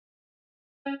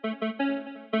Hello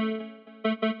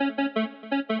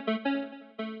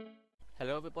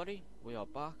everybody, we are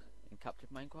back in Captive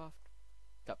Minecraft.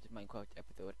 Captive Minecraft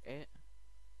episode 8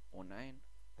 or 9.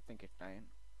 I think it's 9.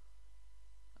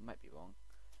 I might be wrong.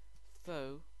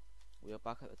 So, we are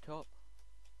back at the top.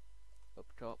 Up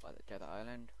top at the desert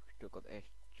island. We still got this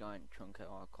giant chunk here.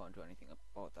 I can't do anything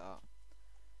about that.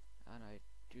 And I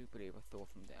do believe I saw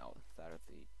something outside of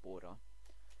the border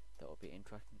that will be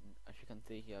interesting. As you can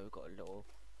see here, we've got a little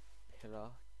pillar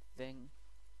thing.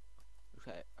 Looks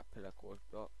like a pillar course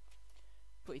block.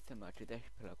 Pretty similar to this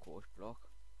pillar course block.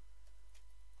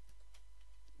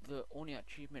 The only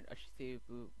achievement I should say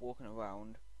we're walking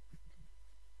around.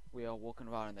 We are walking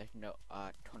around and there's no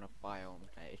ton of biomes.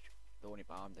 It's the only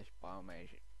biome this biome is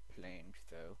plain.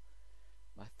 So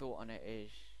my thought on it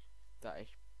is that it's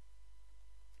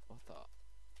what's that?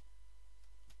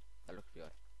 That looks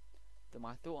good. So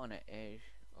my thought on it is,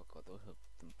 oh god, those are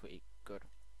some pretty good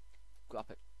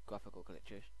graphical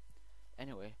glitches.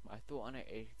 Anyway, my thought on it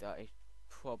is that it's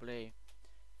probably,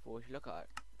 for if you look at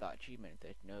that achievement,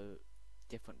 there's no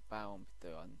different biomes,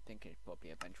 so I'm thinking it's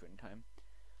probably adventuring time.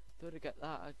 So to get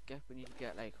that, I guess we need to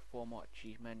get like 4 more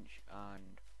achievements,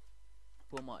 and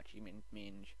 4 more achievements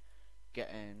means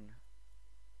getting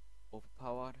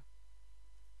overpowered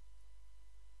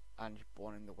and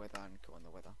spawning the wither and killing the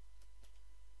wither.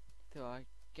 So I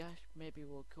guess maybe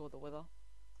we'll kill the wither.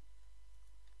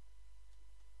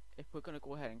 If we're gonna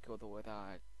go ahead and kill the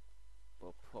wither,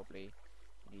 we'll probably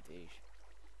need these.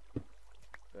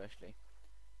 Firstly,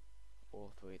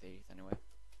 all 3 of these anyway.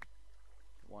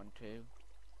 1, 2,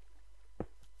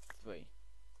 3.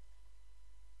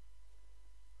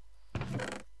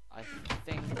 I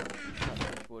think that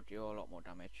this will do a lot more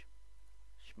damage.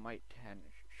 Smite 10,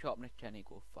 sharpness 10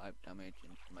 equals 5 damage,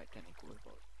 and smite 10 equals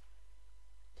about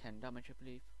 10 damage, I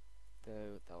believe.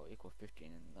 So that will equal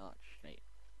 15, and that's smite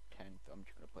 10. So I'm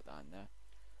just gonna put that in there,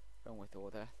 along with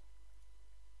all this.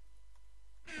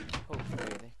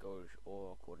 Hopefully this goes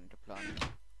all according to plan.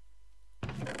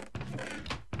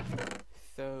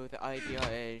 So the idea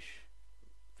is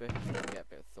first we need to get a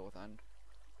bit of sword sand.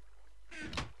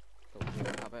 Hopefully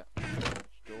we'll have it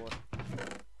stored.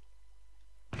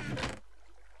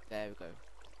 There we go.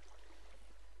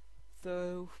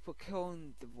 So for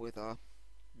killing the wither,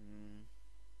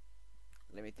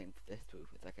 let me think this through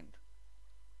for a second.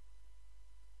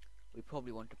 We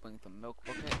probably want to bring some milk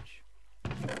buckets.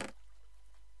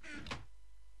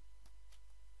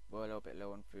 We're a little bit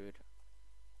low on food.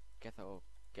 Guess I'll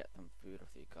get some food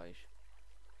off you guys.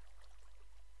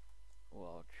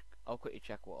 Well, I'll quickly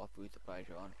check what our food supplies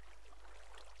are on.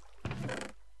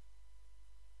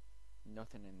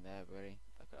 Nothing in there really.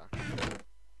 I could actually do.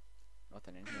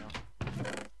 Nothing in here.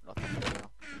 Nothing in here.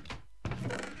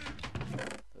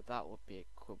 So that would be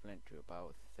equivalent to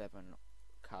about 7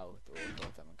 cows, or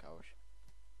 7 cows.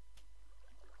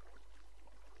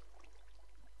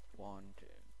 1, 2.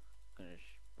 Gonna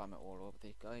spam it all over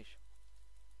these guys.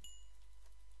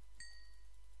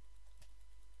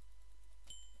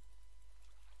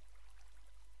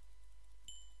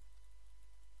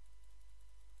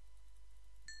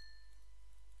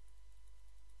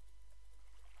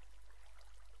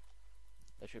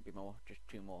 There should be more, just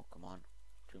 2 more, come on.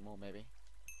 2 more maybe.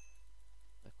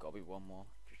 There's gotta be 1 more,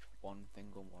 just 1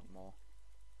 single, 1 more.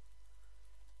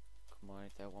 Come on,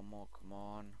 is there 1 more, come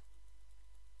on.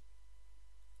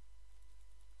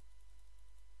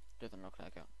 Doesn't look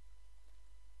like it.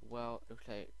 Well, looks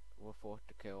like we're forced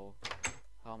to kill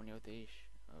how many of these?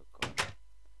 Oh god.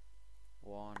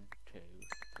 1, 2,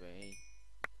 3,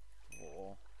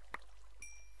 4,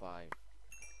 5.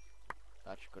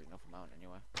 That's a good enough amount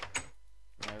anyway.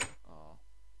 No, oh.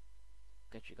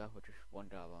 Guess you guys will just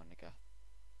wander around, I guess.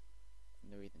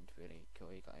 No reason to really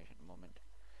kill you guys at the moment.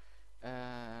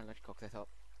 Let's cook this up.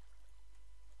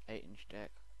 8-inch steak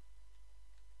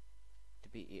to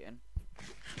be eaten.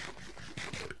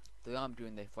 So I'm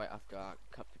doing this right after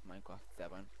Captive Minecraft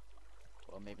 7,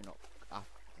 or maybe not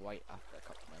right after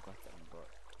Captive Minecraft 7, but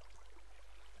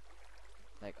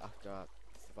like after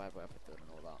the survival episode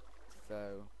and all that.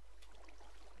 So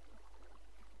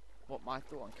what my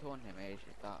thought on killing him is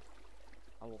that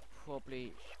I will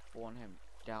probably spawn him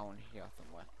down here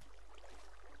somewhere.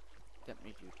 Let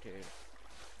me do to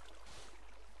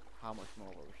how much more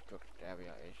of a restricted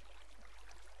area is.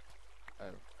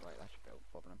 Oh, right, that's a bit of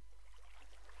a problem.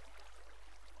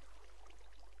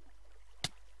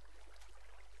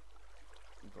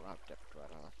 We don't have depth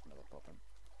radar, that's another problem.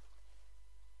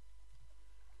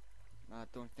 I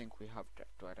don't think we have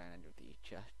depth radar in any of these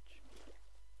chests.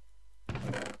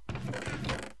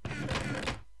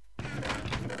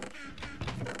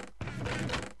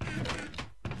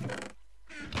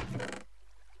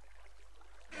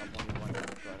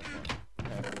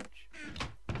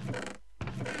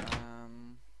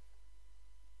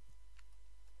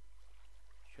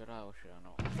 or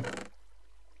not?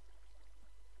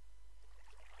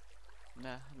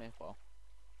 Nah, I may as well.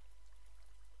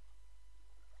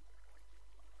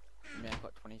 I mean, I've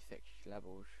got 26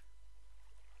 levels.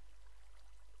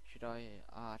 Should I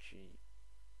actually...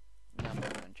 No, I'm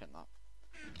not gonna enchant that.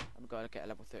 I'm gonna get a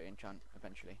level 30 enchant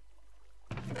eventually.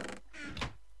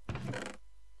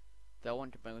 Do I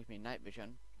want to bring with me night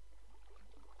vision?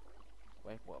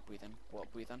 Wait, what breathing?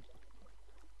 What breathing?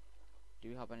 Do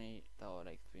you have any that are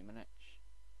like 3 minutes?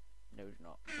 No, it's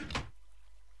not.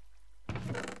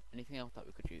 Anything else that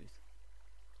we could use?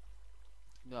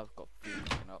 No, I've got food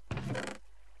cooking up.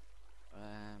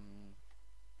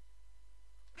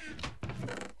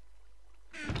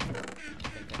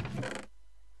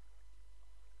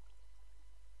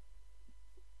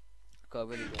 I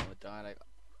really don't want to die like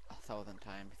 1,000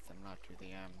 times similar to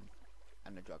the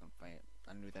and the dragon fight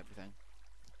and lose everything.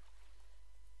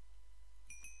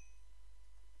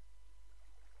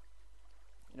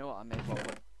 You know what? I may as well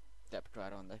put depth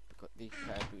right on this because these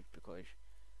pair of boots because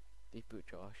these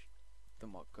boots are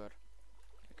somewhat good.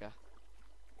 Okay.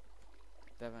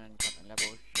 7 something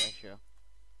levels, yeah, sure.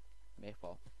 May as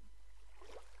well.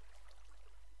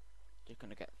 Just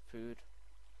gonna get food.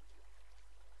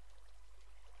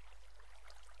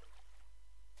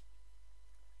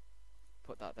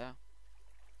 Put that there.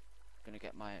 Gonna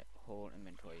get my whole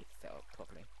inventory set up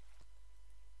properly.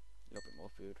 A little bit more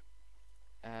food.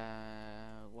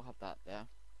 We'll have that there.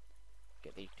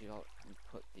 Get these two out and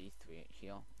put these 3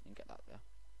 here and get that there.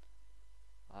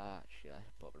 Actually, that's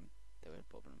a problem. There is a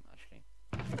problem actually.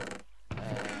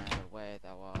 Where's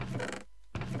our...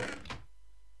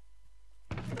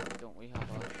 Don't we have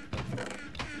a...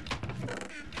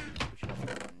 We should have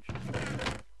a sponge.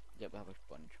 Yep, we have a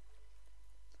sponge.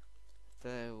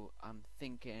 So, I'm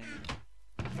thinking...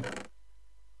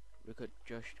 we could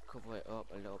just cover it up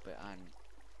a little bit and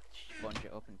sponge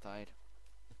it up inside.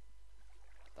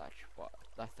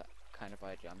 That's that kind of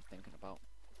idea I'm thinking about.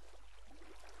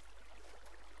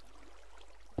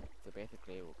 So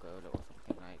basically we'll go a little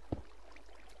something like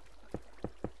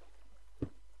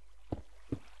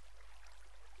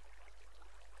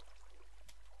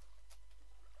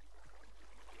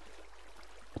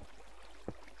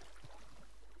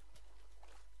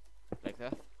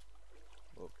this.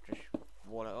 We'll just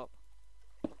wall it up.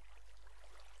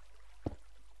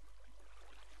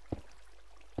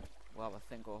 We'll have a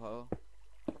single hole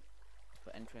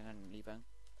for entering and leaving,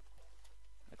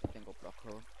 like a single block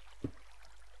hole,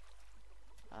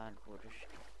 and we'll just,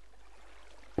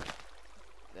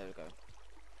 there we go,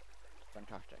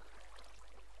 fantastic.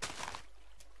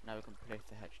 Now we can place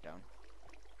the hedge down.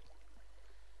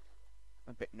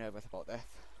 I'm a bit nervous about this.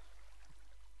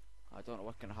 I don't know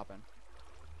what's going to happen.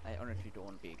 I honestly don't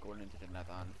want to be going into the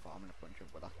nether and farming a bunch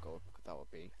of with that gold, because that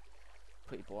would be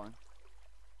pretty boring.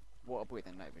 Water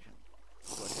breathing night vision.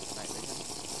 Go check the night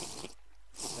vision.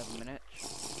 7 minutes.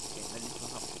 8 minutes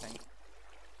perhaps, I think.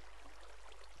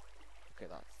 Okay,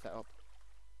 that's set up.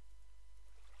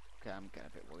 Okay, I'm getting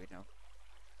a bit worried now.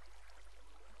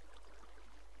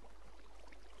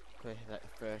 Okay, like the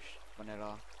first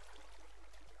vanilla.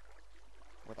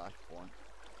 What that spawn?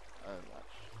 Oh, that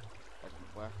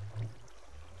doesn't work.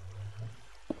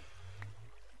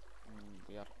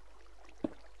 Weird.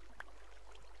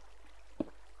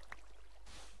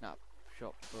 Nah,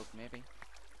 shop bug maybe.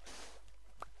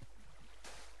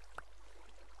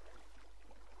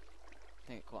 I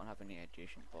think it can't have any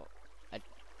adjacent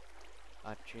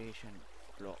adjacent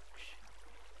blocks.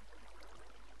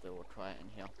 So we'll try it in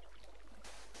here.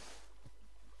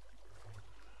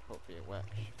 Hopefully it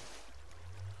works.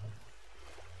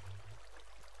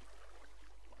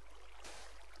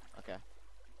 Okay.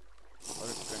 I'll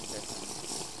just drink this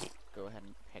and go ahead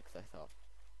and pick this up.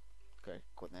 Okay,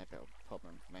 got no bit of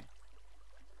problem for me.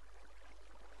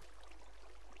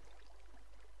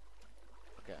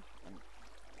 Okay, I'm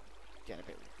getting a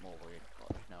bit more worried about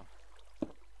this now.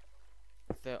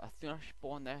 So as soon as I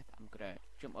spawn there, I'm gonna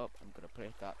jump up, I'm gonna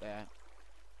place that there.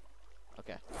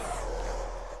 Okay.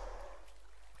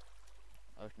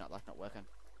 Oh, it's not, that's not working.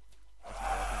 That's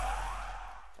not working.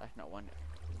 That's not one.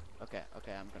 Okay,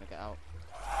 okay, I'm gonna get out.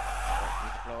 Wait,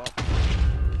 need to blow up.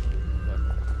 Good.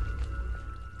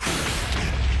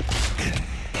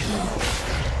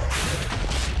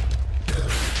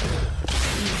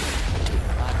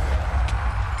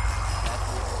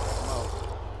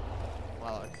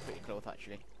 Well, that was pretty close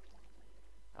actually.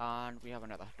 And we have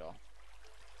another door.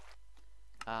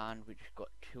 And we just got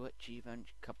 2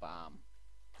 achievements, kabam.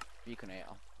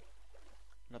 Beaconator.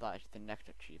 Now that is the next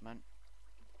achievement.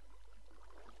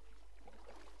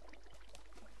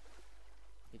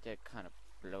 He did kind of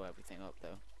blow everything up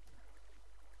though.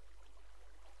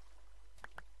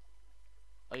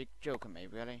 Are you joking me,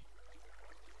 really?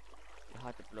 You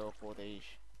had to blow up all these.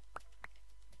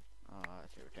 Oh,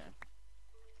 that's irritating.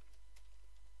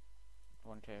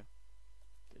 1, 2,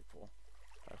 3, 4,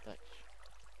 5, 6,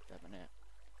 7, 8.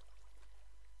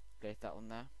 Place that one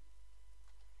there.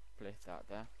 Place that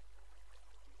there.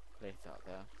 Place that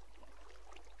there.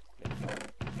 Place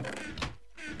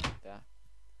that there.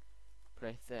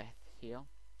 Place this here.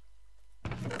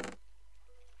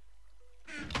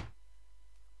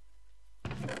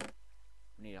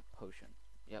 We need a potion.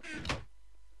 Yep.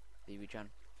 The regen.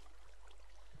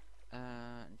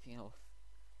 Anything else?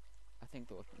 I think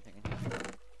there was something in here.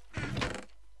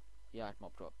 Yeah, it's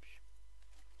mob drops.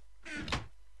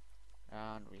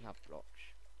 And we have blocks.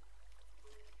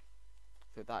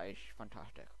 So that is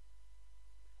fantastic.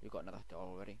 We've got another door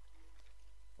already.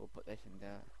 We'll put this in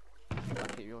the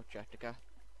material chest again.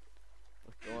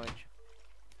 For storage.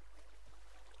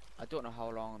 I don't know how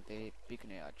long the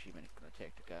beacon achievement is going to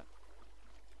take to get.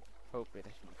 Hopefully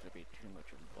this isn't going to be too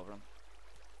much of a problem.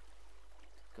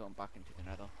 Going back into the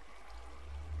nether.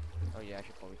 Oh yeah, I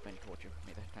should probably bring torches with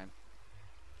me this time.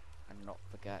 And not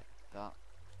forget that.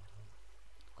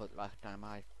 Because last time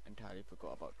I entirely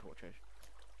forgot about torches.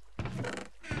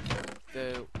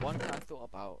 The one thing I thought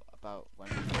about when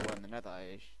we were in the nether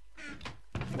is,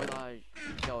 will I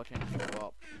skeleton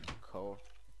drop coal?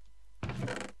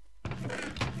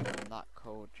 And that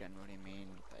coal generally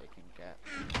means that you can get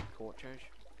torches.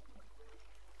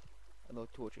 And those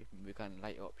torches we can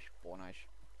light up spawners.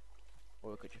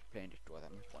 Or we could just plain destroy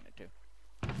them if we wanted to.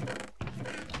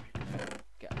 Sometimes you can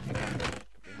get a pickaxe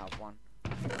if we have one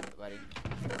ready.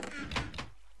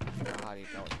 I highly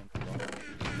doubt simply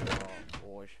or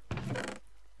ores.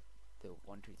 The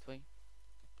 1, 2, 3.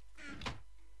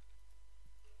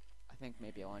 I think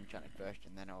maybe I'll enchant it first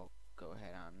and then I'll go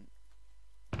ahead and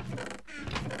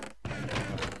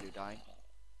do die.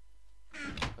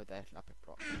 But there's lapis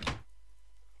block.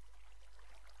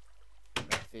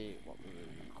 Let's see what we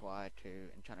require to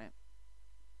enchant it.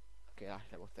 Okay,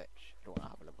 that's level 6. Don't want to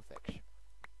have a level 6.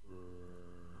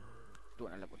 Don't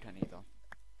want a level 10 either.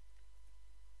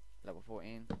 Level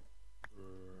 14.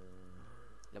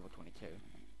 Level 22.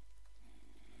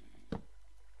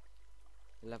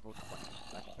 Level 20.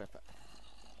 That's perfect.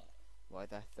 Why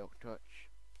there's silk touch?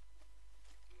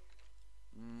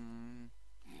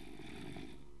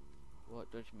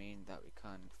 What does mean that we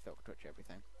can silk touch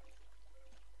everything?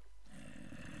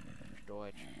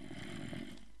 Storage.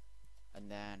 And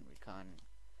then we can.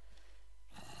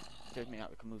 Does mean that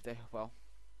we can move this as well,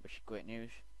 which is great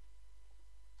news.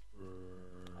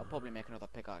 I'll probably make another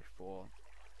pickaxe for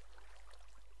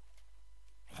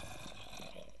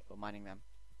mining them.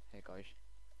 Hey guys.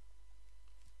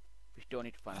 We still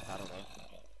need to find a saddle though.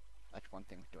 That's one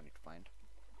thing we still need to find.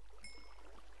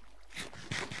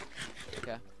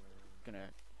 Okay. Gonna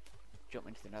jump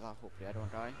into the nether, hopefully I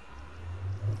don't die.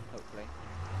 Hopefully.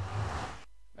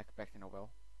 I'm expecting I will.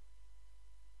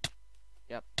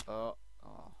 Yep. Oh, I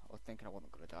was thinking I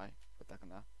wasn't gonna die for a second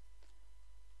there.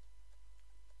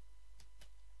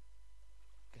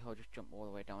 Okay, I'll just jump all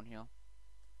the way down here.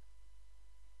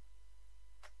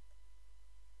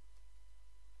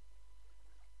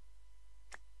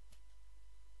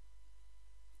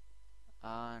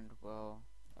 And well,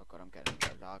 oh god, I'm getting a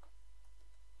bit of lag.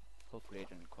 Hopefully it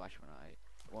didn't crash when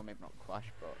well, maybe not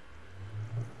crash, but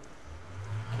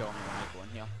kill me when I go in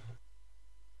here.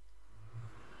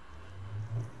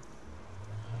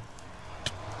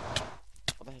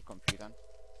 What the heck, come through then?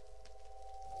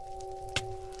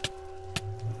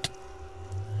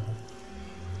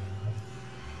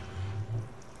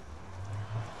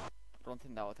 I don't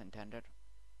think that was intended.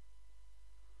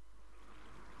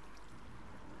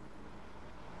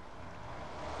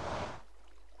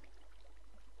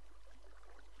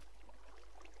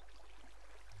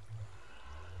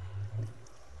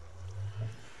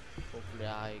 Hopefully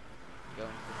I go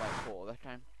into the right portal this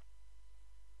time.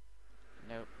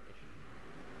 Nope.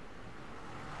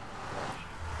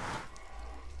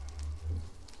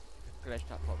 Glitch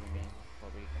that probably means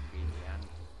probably gonna be the end.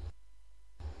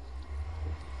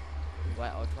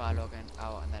 Right, I'll try logging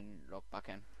out and then log back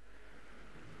in.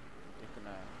 Just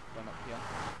gonna run up here.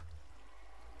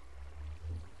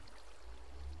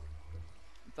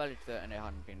 I'm fairly certain it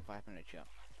hadn't been 5 minutes yet.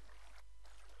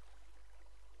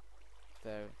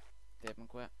 So, save and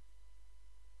quit.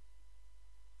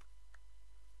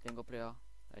 Single player.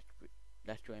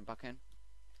 Let's join back in.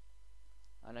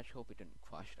 And let's hope it didn't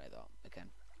crash like that again.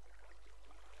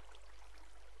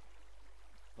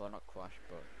 Well, not crash,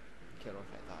 but kill us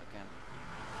like that again.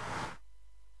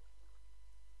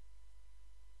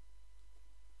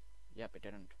 Yep, it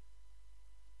didn't.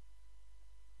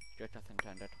 Just as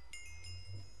intended.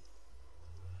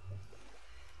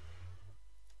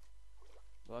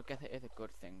 I guess it is a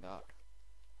good thing that.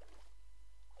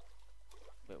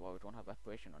 Wait, well, we don't have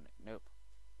aspiration on it. Nope.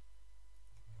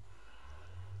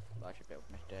 That's a bit of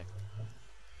a mistake.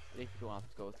 At least we don't have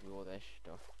to go through all this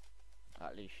stuff.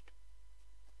 At least.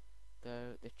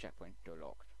 Though this checkpoint is still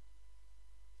locked.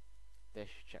 This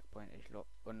checkpoint is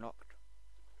unlocked.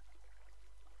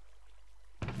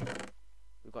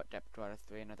 We've got Depth Rider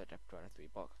 3, another Depth Rider 3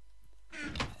 box.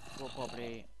 We'll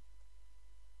probably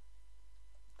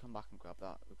come back and grab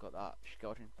that. We've got that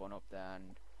skeleton spawn up there,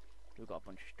 and we've got a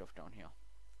bunch of stuff down here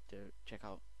to check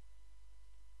out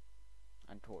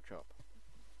and torch up.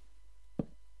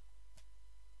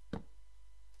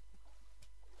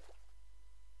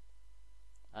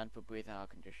 And for breathing I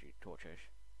can just use torches.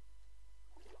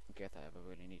 In case I ever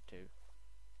really need to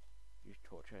use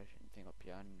torches. Anything up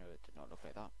here? No, it did not look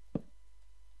like that.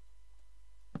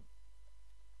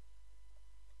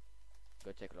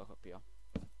 Go take a look up here.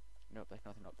 Nope, there's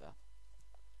nothing up there.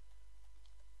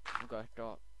 I'm gonna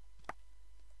start.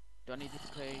 Do I need these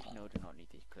clays? No, do not need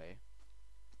these clay.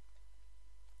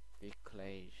 These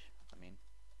clays, I mean.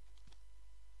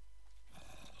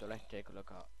 So let's take a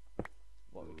look at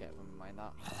what we get when we mine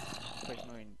that.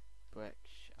 Prismarine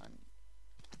bricks and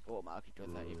automatically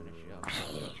does that even if you have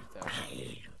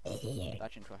so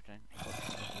that's interesting.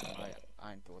 My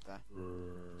iron thought there.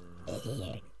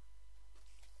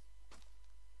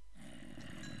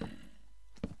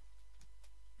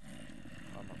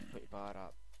 I'm pretty bad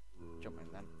at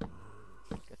jumping then.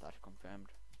 Guess that's confirmed.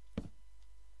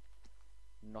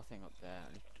 Nothing up there,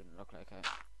 at least it doesn't look like it.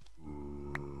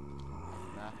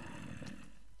 Nah.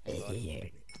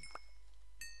 Hey,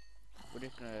 we're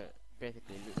just gonna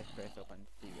basically loot this place up and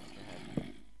see what's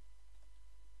ahead.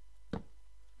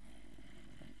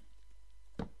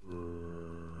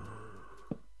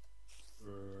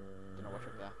 Don't know what's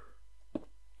up there.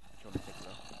 Just wanna take a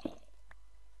look.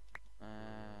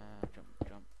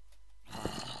 Jump.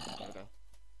 There we go.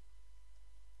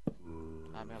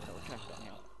 And we have a little chest down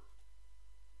here.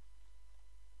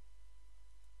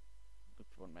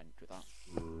 Oops, one meant to do that.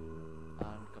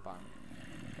 And kabang.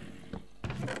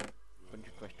 Bunch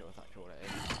of crystals, that's all it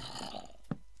is.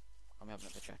 And we have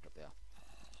another chest up there.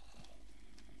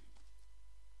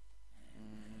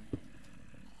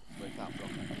 Break that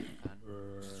block and see if we can.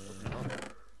 Open it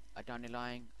up. A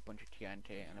dandelion, a bunch of TNT,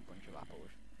 and a bunch of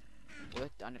apples. Well,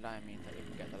 this dandelion means that we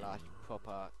can get the last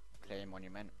proper clay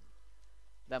monument.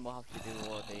 Then we'll have to do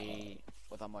all the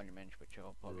other monuments, which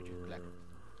are probably just collect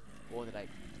all the like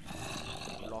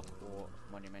block or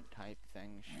monument type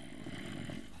things.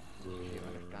 If you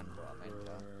understand what I meant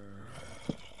there.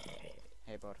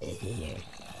 Hey bud.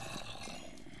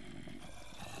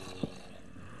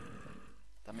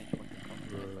 That means you want to come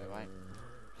this way, right?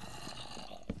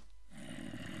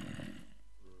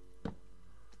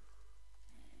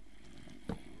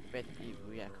 Basically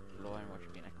we are exploring what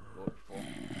you've been explored before.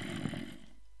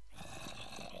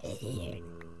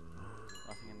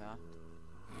 Nothing in there.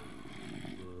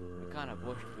 We kind of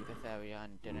rushed through this area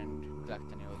and didn't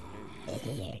collect any other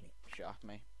loot. Shocked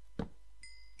me.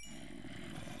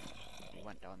 We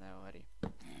went down there already.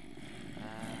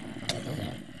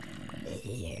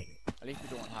 At least we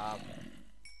don't have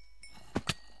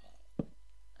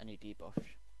any debuffs.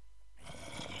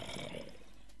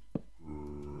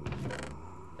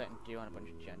 Betting do on a bunch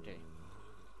of TNT.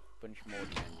 Bunch more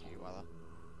TNT rather.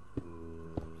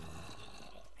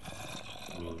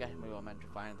 I guess we were meant to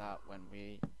find that when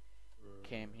we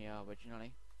came here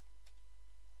originally.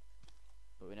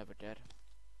 But we never did.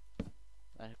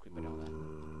 There's a creeper down there.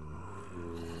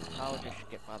 I'll just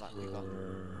skip by that creeper.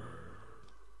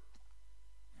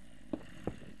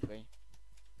 3.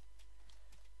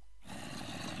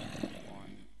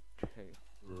 1, 2.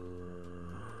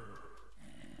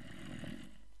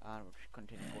 And we'll just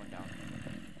continue going down.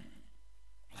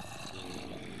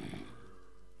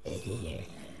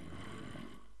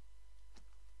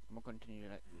 I'm gonna continue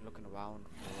like looking around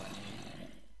for any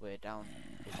way down.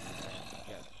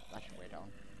 Yeah, that's way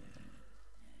down.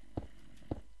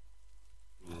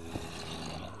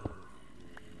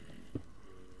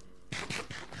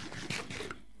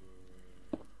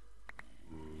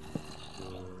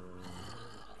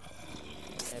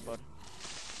 Hey bud.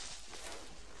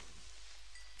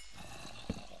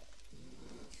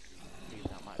 Maybe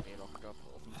that might be locked up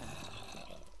or something.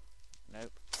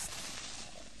 Nope.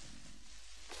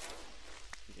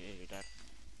 You're dead.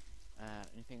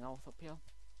 Anything else up here?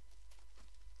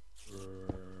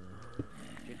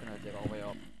 You're gonna dig all the way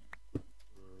up.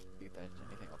 See if there's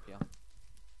anything up here.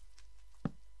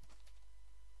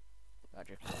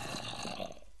 Magic.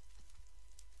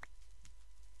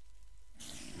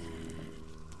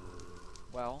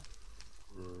 Well,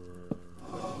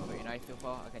 nice so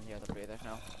far. I can hear the breathers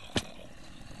now.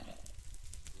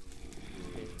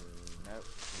 Nope.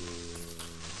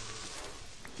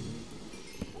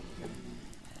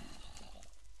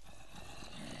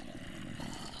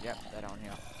 Yep, they're down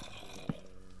here.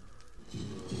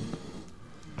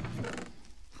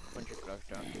 Bunch of gloves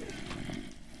down.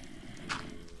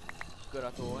 Good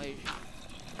as always.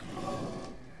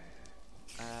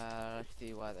 Let's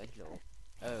see why there's little.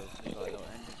 Oh, we got a little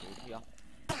ender dude here.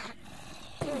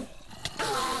 There's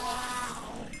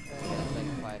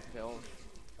like 5 kills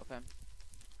of him.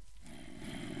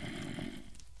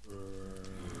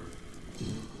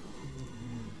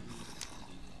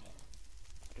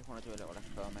 I just want to do a little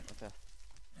experiment with this.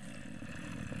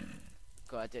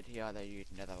 Because I did hear they use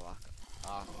netherrack.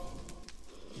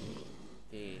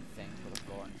 The thing for the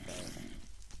gun, so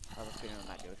I was feeling I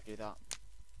might be able to do that.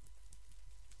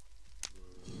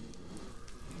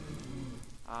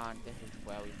 And this is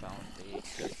where we found the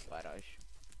spiders.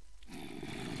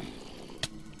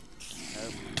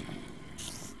 Nope.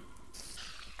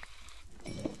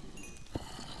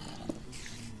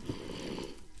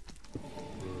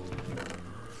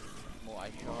 More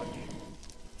ice charge.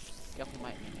 Definitely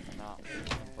might need even that at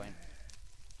some point.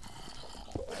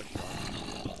 Ice charge.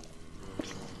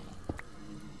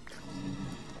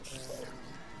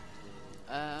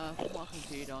 What I can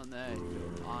see down there is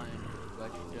iron,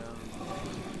 redstone,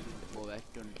 more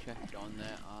redstone chest down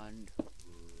there, and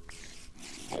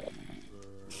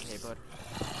hey bud.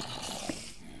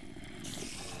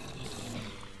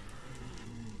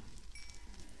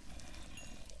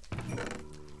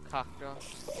 Cactus.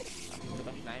 The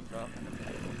best name, bro.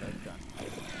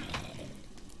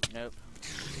 Nope.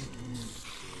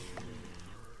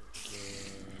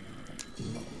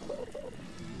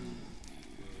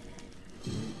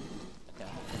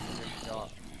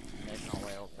 There's no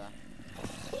way up there.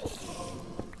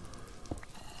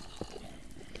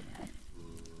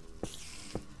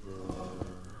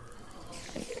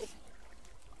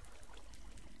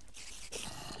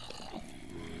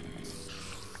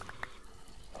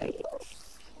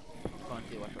 Can't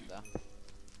see what's up there.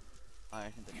 Oh, I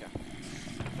think the chest.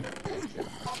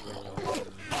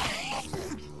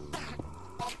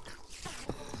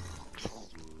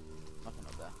 Nothing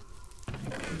up there.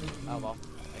 Oh well.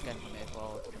 I guess we may as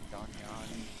well jump down here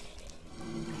and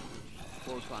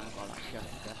we'll try and follow that chest,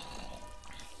 I guess.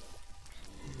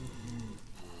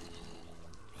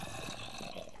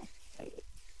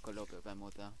 Got a little bit of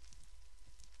emerald there.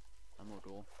 Emerald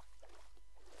ore.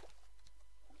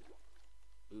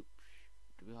 Oops.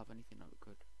 Do we have anything that we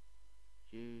could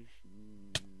use?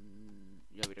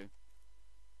 Yeah, we do.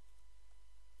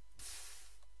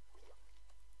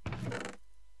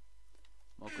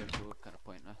 More good wood, kind of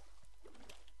pointless.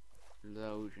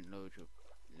 Loads and loads of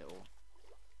little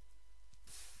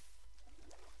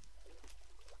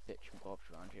bits and bobs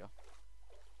around here.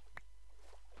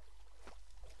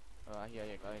 Alright,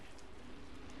 yeah, guys.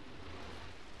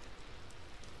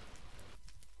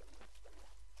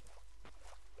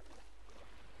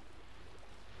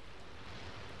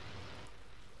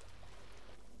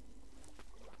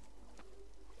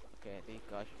 Okay, these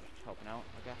guys are just helping out,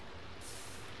 I guess.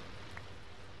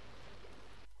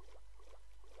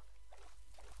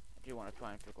 I do want to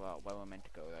try and figure out where we're meant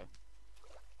to go though.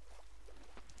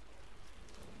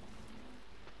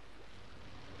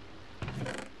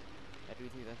 I do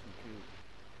think there's some tubes.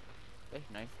 That's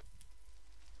nice.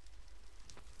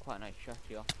 Quite a nice shot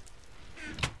here.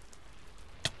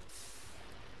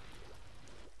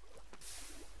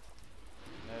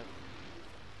 Nope.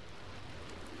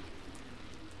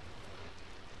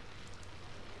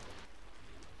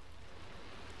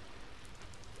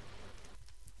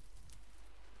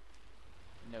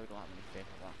 No, we don't have any space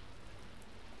for that.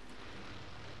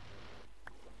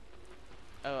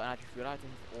 Oh, and I just realised this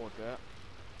is all dirt.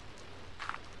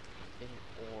 This is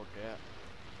all dirt.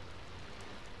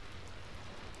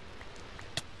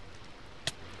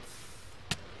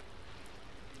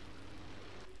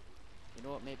 You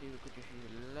know what, maybe we could just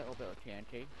use a little bit of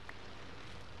TNT.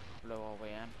 Blow our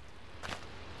way in.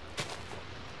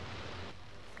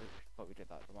 Oops, probably did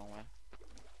that the wrong way.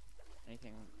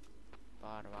 Anything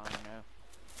bad around, no.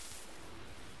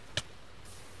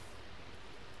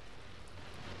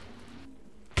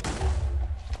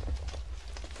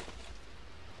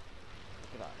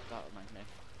 That reminds me.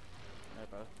 No,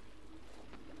 bro.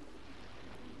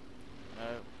 No,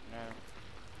 no,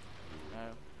 no.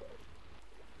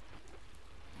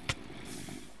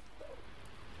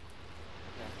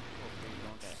 Okay, hopefully we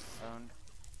don't get owned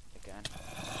again.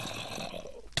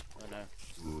 Oh no.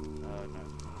 Oh no.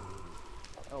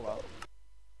 Oh well.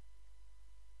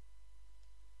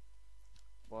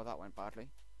 Well, that went badly.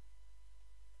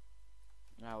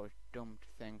 I was dumb to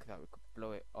think that we could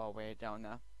blow it all the way down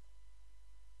there.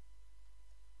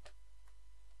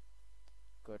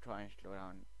 Go try and slow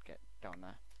down, get down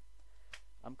there.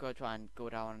 I'm gonna try and go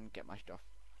down and get my stuff.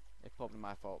 It's probably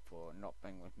my fault for not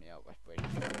bringing with me a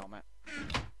respiration helmet.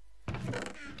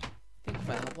 Think if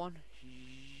I have one?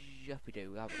 Yep, we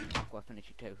do. We have Aqua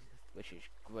Affinity too, which is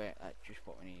great. That's just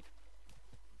what we need.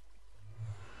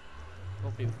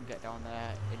 Hopefully we can get down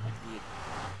there in speed.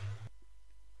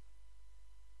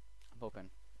 I'm hoping.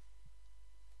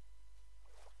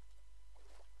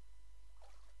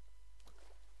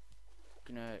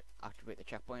 Gonna activate the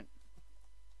checkpoint.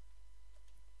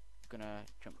 Gonna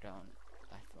jump down.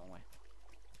 That's the wrong way.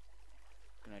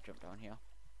 Gonna jump down here.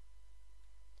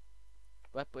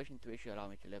 Respiration 3 should allow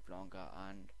me to live longer,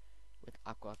 and with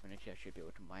Aqua Affinity I should be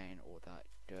able to mine all that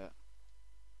dirt.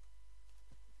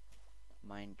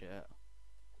 Mine dirt.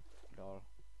 Lol.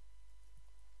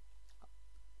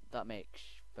 That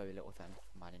makes very little sense,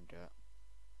 mining dirt.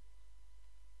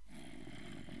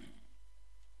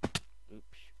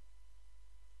 Oops.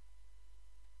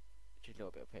 Just a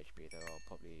little bit of HP though, I'll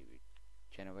probably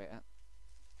generate it.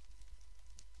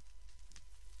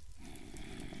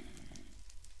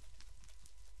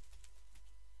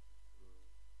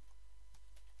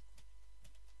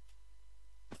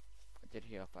 I did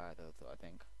hear a fire though, so I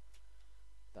think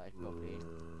that is probably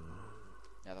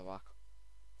another rock.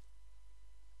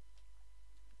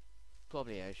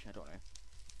 Probably is, I don't know.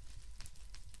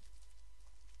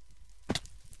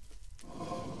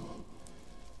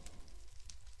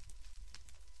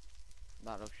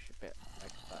 That looks a bit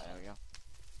like that area.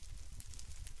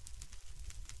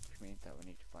 Which means that we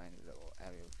need to find a little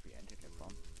area which we entered it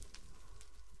from.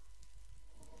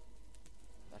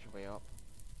 That's a way up.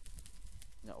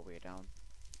 Not a way down.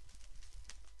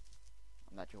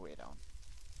 And that's your way down.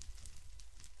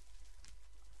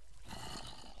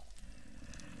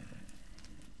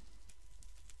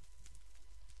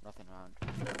 Nothing around. A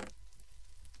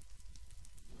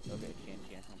little bit of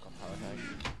TNT and some compound.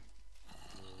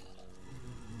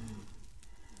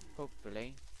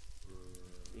 Hopefully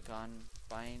we can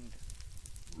find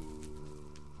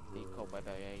the cobweb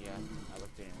area. Yeah, I was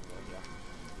feeling good here.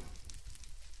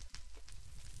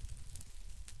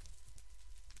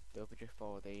 So if we just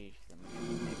follow these, then we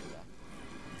can make it there.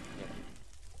 Yep.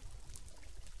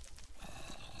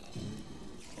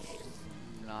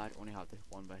 No, I only have this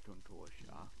one button to watch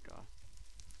after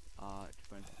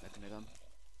defense mechanism.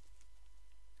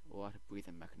 Or a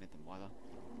breathing mechanism rather.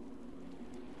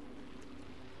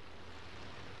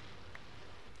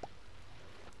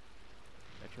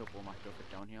 Let's hope all my stuff is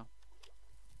down here.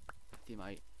 See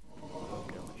my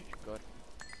which is good.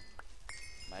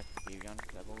 My experience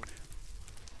levels.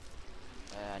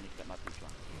 I need to get my boots on.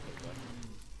 Okay, good.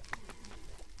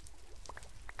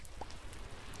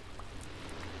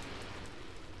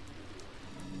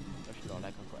 Just got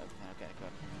like I've got everything. Okay,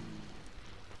 good.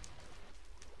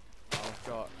 I'll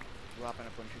start wrapping a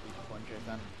bunch of these sponges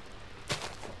then.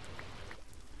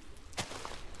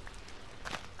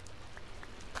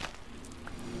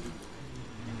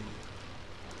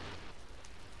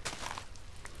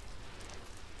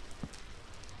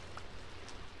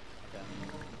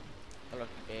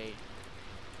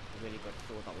 Really good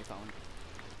sword that we found.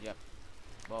 Yep.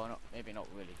 Well, not maybe not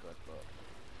really good, but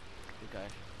okay.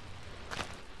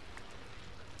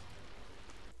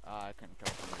 I can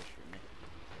tell somebody shoot me.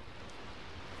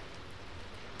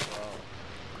 Well,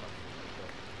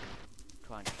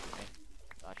 trying to shoot me.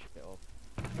 That should be up.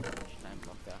 Just name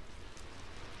block there.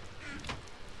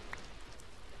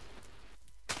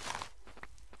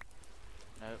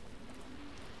 Nope.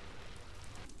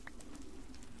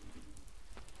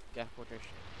 Guess we'll just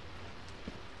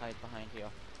hide behind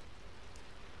here.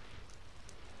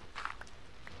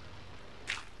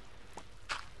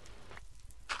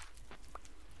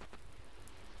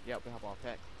 Yep, we have our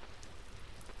pick.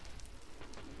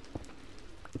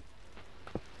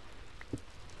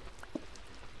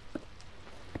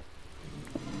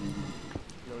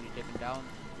 Slowly dipping down.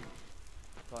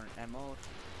 Got an emerald.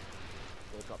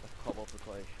 We'll drop the cobble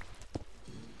because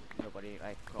nobody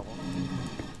likes cobble.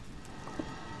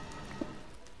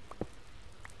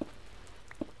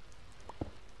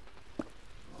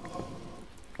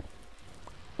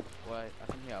 Well, I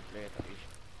can hear a blade at least.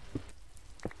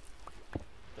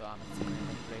 So I'm seeing a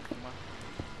blade somewhere.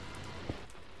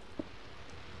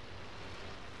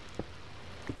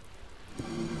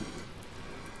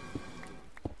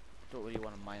 Don't really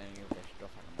want to mine any of this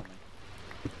stuff at the moment.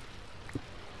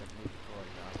 Don't move forward,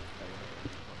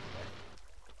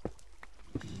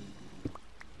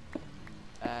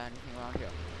 anything around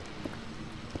here?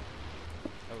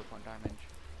 Oh, we found diamonds.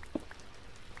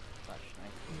 That's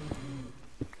nice.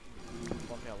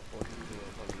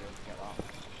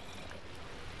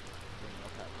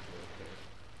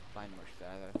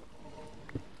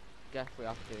 guess we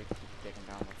have to keep digging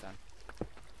down with them.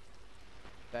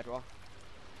 Bedrock.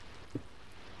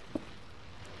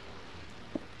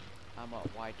 I'm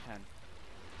at Y10.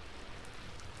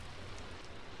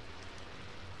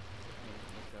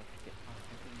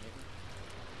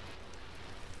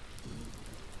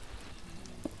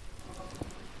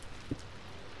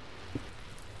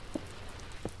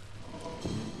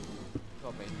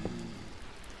 Probably.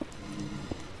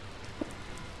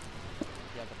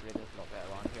 Yeah, but there's a lot better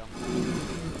around here.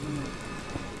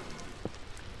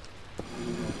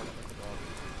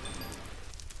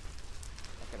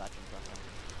 Look at that jump right now.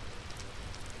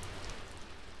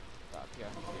 Back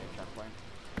here, see a checkpoint.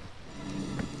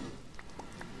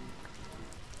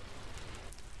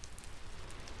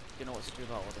 You know what's to do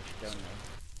about all this stone though?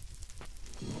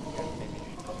 Yeah, maybe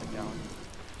just drop it down.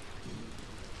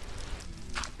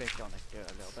 Break down this dirt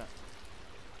a little bit.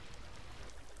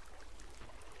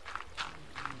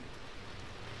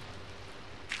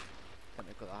 I think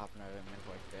we've got half an hour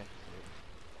midway there to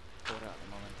put it at the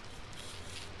moment.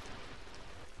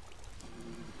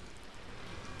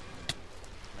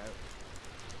 No.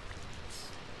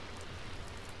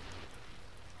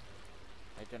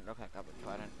 It didn't look like that with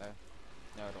trident though.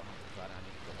 No, I don't have the trident, I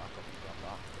need to go back up and grab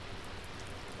that.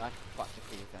 That's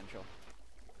practically essential.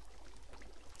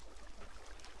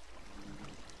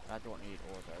 I don't need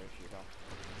all those either.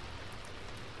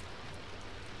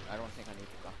 I don't think I need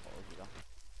the black bottles either.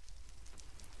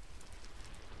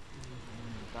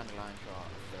 Dandelion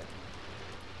shot,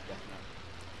 definitely.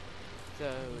 So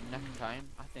next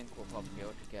time, I think we'll probably be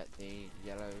able to get the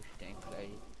yellow stained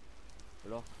clay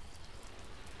block.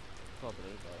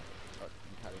 Probably, but I'm not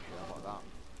entirely sure about that.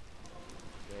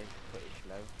 It's pretty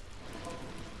slow.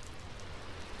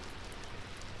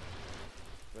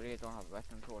 Really, I don't have a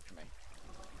western torch to me.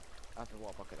 I have the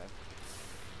water bucket though.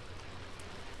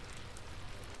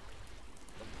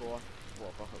 Of course,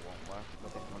 water bucket won't work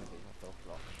because if one of these are still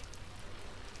blocks.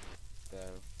 So,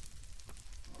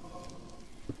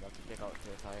 you have to dig out to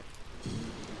the side.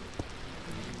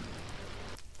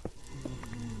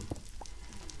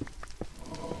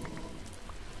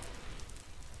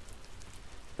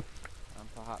 And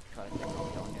perhaps try to dig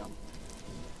out down here.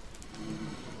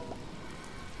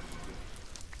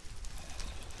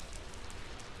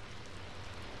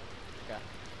 Okay.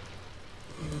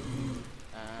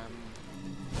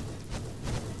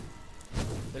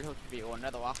 There looks to be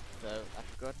another one, so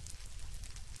that's good.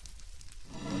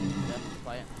 Let's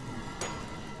try it.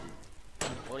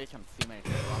 Already some too many to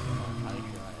the rock, I'm not entirely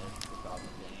sure that is, because I've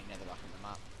been seeing another rock on the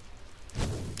map.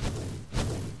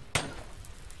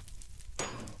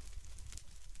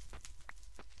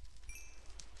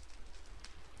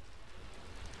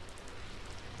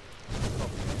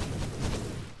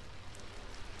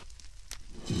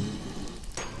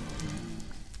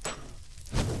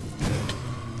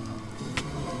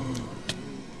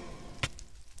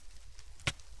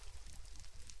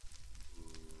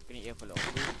 Gonna eat up a little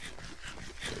food.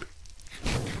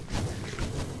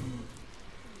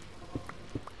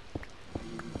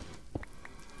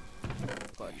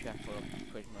 Got a chest full of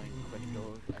prismarine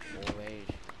crystals as always.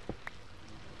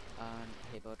 And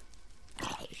hey bud.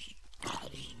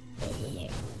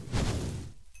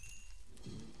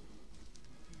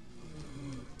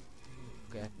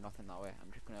 Okay, nothing that way.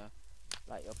 I'm just gonna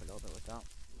light you up a little bit with that.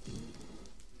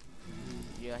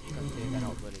 Yeah, as you can see, they're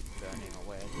not really burning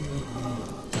away.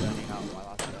 Burning out while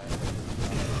that's there.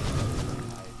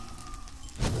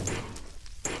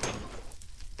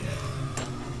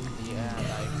 Yeah,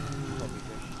 like, probably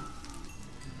just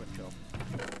switch up.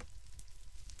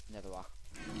 Never rock.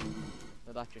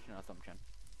 But that's just an assumption.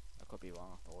 I could be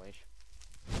wrong, always.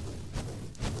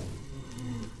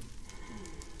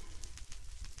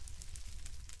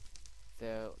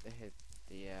 So, this is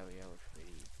the area which we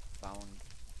found.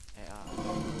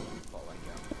 Spot right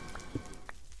here.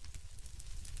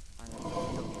 And then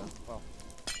still here. Well,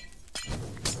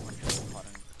 I'm sure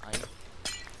cotton ice.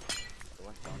 The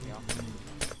west down here.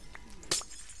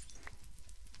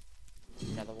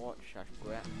 Nether watch, that's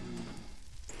great.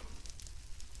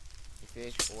 The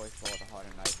fish always follow the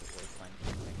hardened ice, it always finds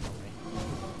something from me.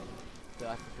 So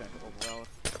that's the current overworld.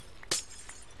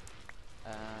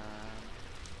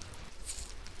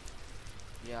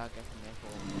 Yeah, I guess I'm there for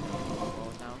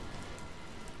overworld now.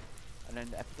 And then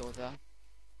the episode there.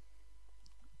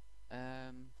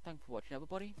 Thanks for watching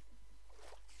everybody.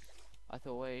 As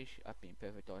always, I've been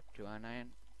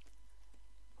Perfect.209.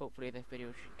 Hopefully this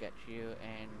video should get you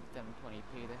in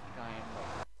 720p this time,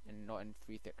 and not in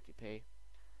 360p.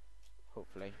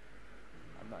 Hopefully.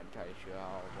 I'm not entirely sure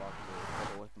how it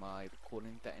works with my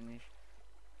recording settings.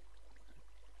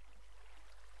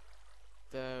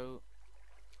 So,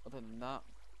 other other than that,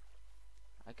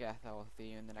 I guess I will see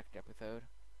you in the next episode.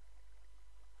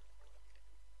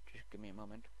 Just give me a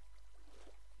moment.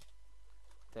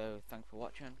 So, thanks for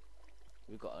watching.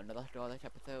 We've got another door this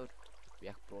episode. We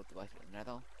explored the rest of the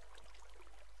Nether,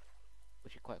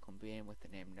 which is quite convenient with the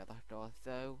name Nether Door.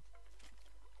 So,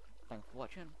 thanks for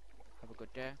watching. Have a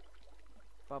good day.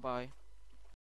 Bye bye.